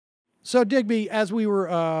So Digby, as we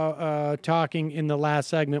were talking in the last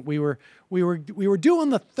segment, we were doing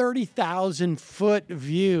the 30,000-foot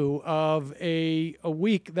view of a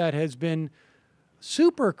week that has been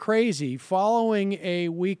super crazy, following a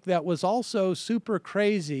week that was also super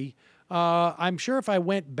crazy. I'm sure if I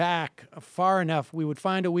went back far enough, we would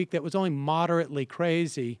find a week that was only moderately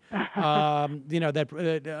crazy.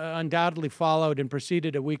 That undoubtedly followed and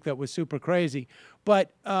preceded a week that was super crazy.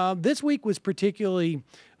 But this week was particularly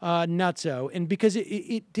nutso, and because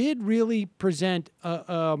it did really present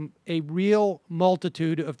a real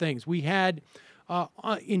multitude of things. We had,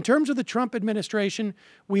 in terms of the Trump administration,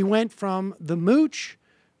 we went from the mooch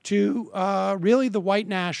to really the white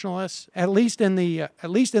nationalists, at least in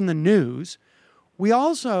the news. We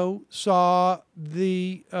also saw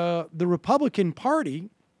the Republican Party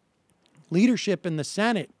leadership in the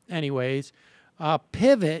Senate, anyways,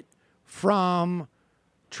 pivot from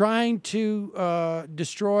trying to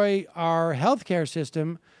destroy our healthcare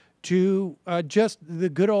system to just the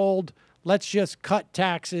good old let's just cut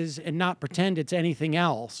taxes and not pretend it's anything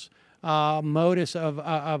else modus of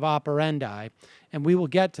operandi. And we will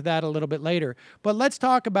get to that a little bit later. But let's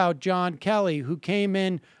talk about John Kelly, who came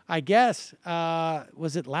in, I guess,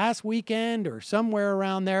 was it last weekend or somewhere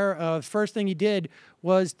around there? First thing he did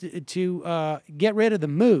was to get rid of the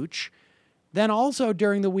mooch. Then also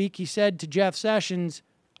during the week, he said to Jeff Sessions,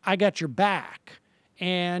 I got your back.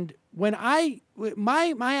 And when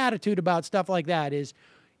my attitude about stuff like that is,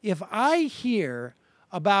 if I hear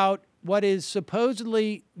about what is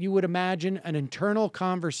supposedly, you would imagine, an internal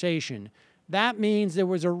conversation, that means there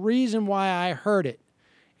was a reason why I heard it.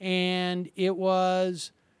 And it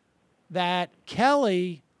was that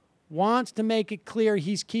Kelly wants to make it clear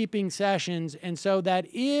he's keeping Sessions, and so that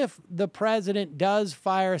if the president does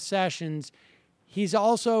fire Sessions,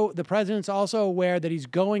 the president's also aware that he's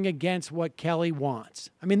going against what Kelly wants.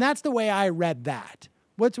 I mean, that's the way I read that.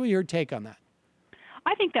 What's your take on that?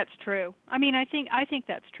 I think that's true. I think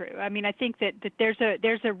that's true. I mean, I think that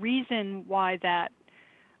there's a reason why that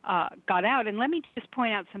got out. And let me just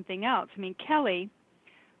point out something else. I mean, Kelly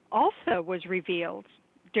also was revealed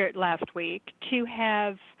last week to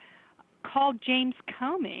have called James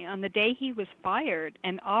Comey on the day he was fired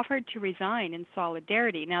and offered to resign in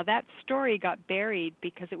solidarity. Now, that story got buried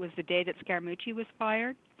because it was the day that Scaramucci was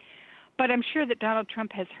fired. But I'm sure that Donald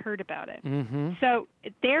Trump has heard about it. Mm-hmm. So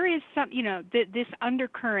there is some, this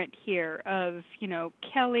undercurrent here of,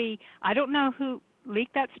 Kelly. I don't know who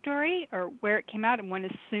leaked that story or where it came out, and one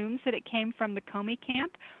assumes that it came from the Comey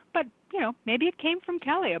camp. But, maybe it came from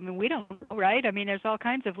Kelly. I mean, we don't know, right? I mean, there's all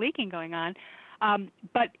kinds of leaking going on.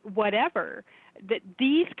 But whatever,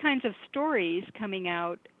 these kinds of stories coming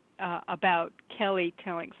out about Kelly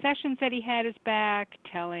telling Sessions that he had his back,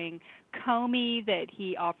 telling Comey that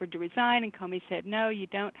he offered to resign, and Comey said, no, you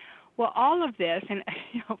don't. Well, all of this, and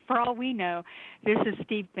for all we know, this is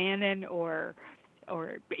Steve Bannon or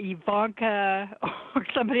Ivanka or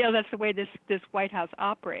somebody else. That's the way this White House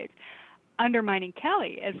operates, undermining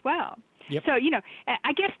Kelly as well. Yep. So,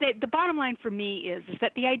 I guess the bottom line for me is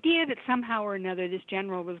that the idea that somehow or another this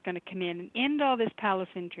general was going to come in and end all this palace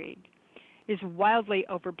intrigue is wildly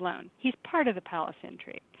overblown. He's part of the palace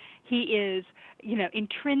intrigue. He is,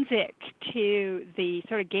 intrinsic to the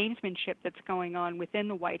sort of gamesmanship that's going on within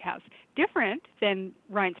the White House. Different than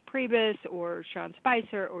Reince Priebus or Sean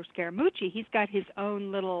Spicer or Scaramucci. He's got his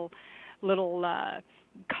own little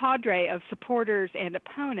cadre of supporters and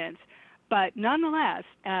opponents. But nonetheless,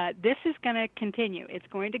 this is going to continue. It's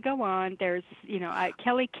going to go on. There's,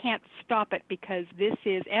 Kelly can't stop it because this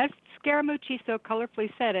is, as Scaramucci so colorfully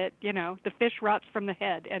said it, the fish rots from the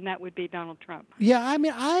head, and that would be Donald Trump. Yeah, I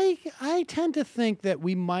mean, I tend to think that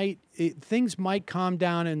things might calm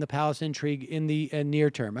down in the palace intrigue in the near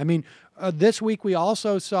term. I mean, this week we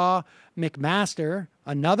also saw McMaster,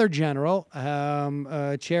 another general,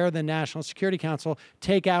 chair of the National Security Council,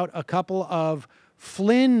 take out a couple of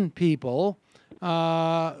Flynn people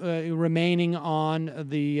remaining on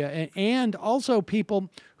and also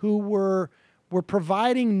people who were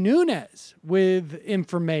providing Nunes with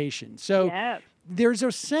information. So yes. There's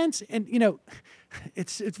a sense, and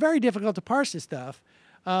it's very difficult to parse this stuff.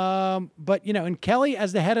 But and Kelly,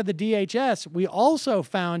 as the head of the DHS, we also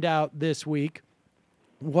found out this week,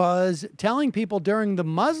 was telling people during the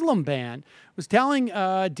Muslim ban, was telling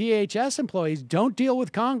DHS employees, don't deal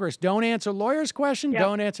with Congress, don't answer lawyers' questions,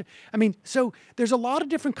 Don't answer. I mean, so there's a lot of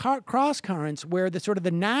different cross currents where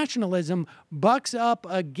the nationalism bucks up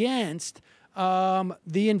against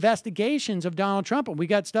the investigations of Donald Trump. And we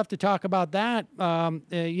got stuff to talk about that,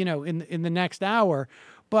 in the next hour.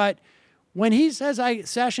 But when he says,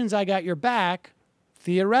 Sessions, I got your back,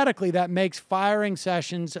 theoretically, that makes firing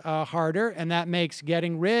Sessions harder, and that makes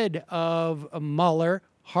getting rid of Mueller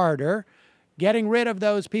harder. Getting rid of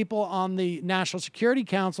those people on the National Security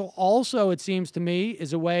Council also, it seems to me,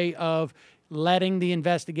 is a way of letting the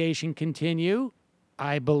investigation continue,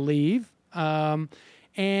 I believe. And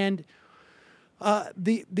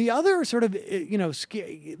the other sort of,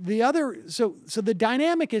 so the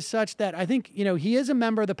dynamic is such that I think, he is a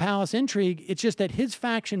member of the palace intrigue. It's just that his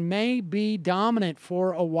faction may be dominant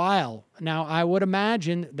for a while. Now, I would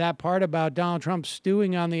imagine that part about Donald Trump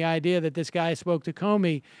stewing on the idea that this guy spoke to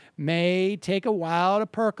Comey may take a while to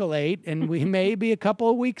percolate, and we may be a couple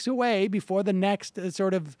of weeks away before the next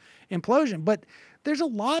sort of implosion. But there's a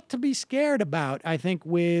lot to be scared about, I think,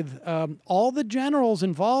 with all the generals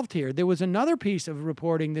involved here. There was another piece of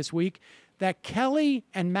reporting this week that Kelly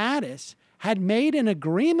and Mattis had made an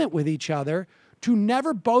agreement with each other to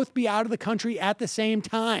never both be out of the country at the same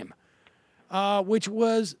time, which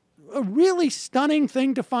was a really stunning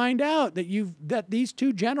thing to find out, that these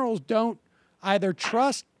two generals don't either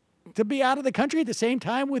trust to be out of the country at the same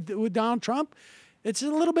time with Donald Trump. It's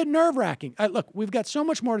a little bit nerve-wracking. Look, we've got so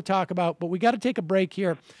much more to talk about, but we got to take a break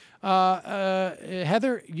here.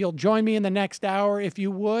 Heather, you'll join me in the next hour if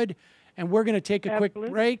you would, and we're going to take a quick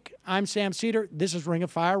break. I'm Sam Seder. This is Ring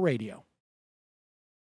of Fire Radio.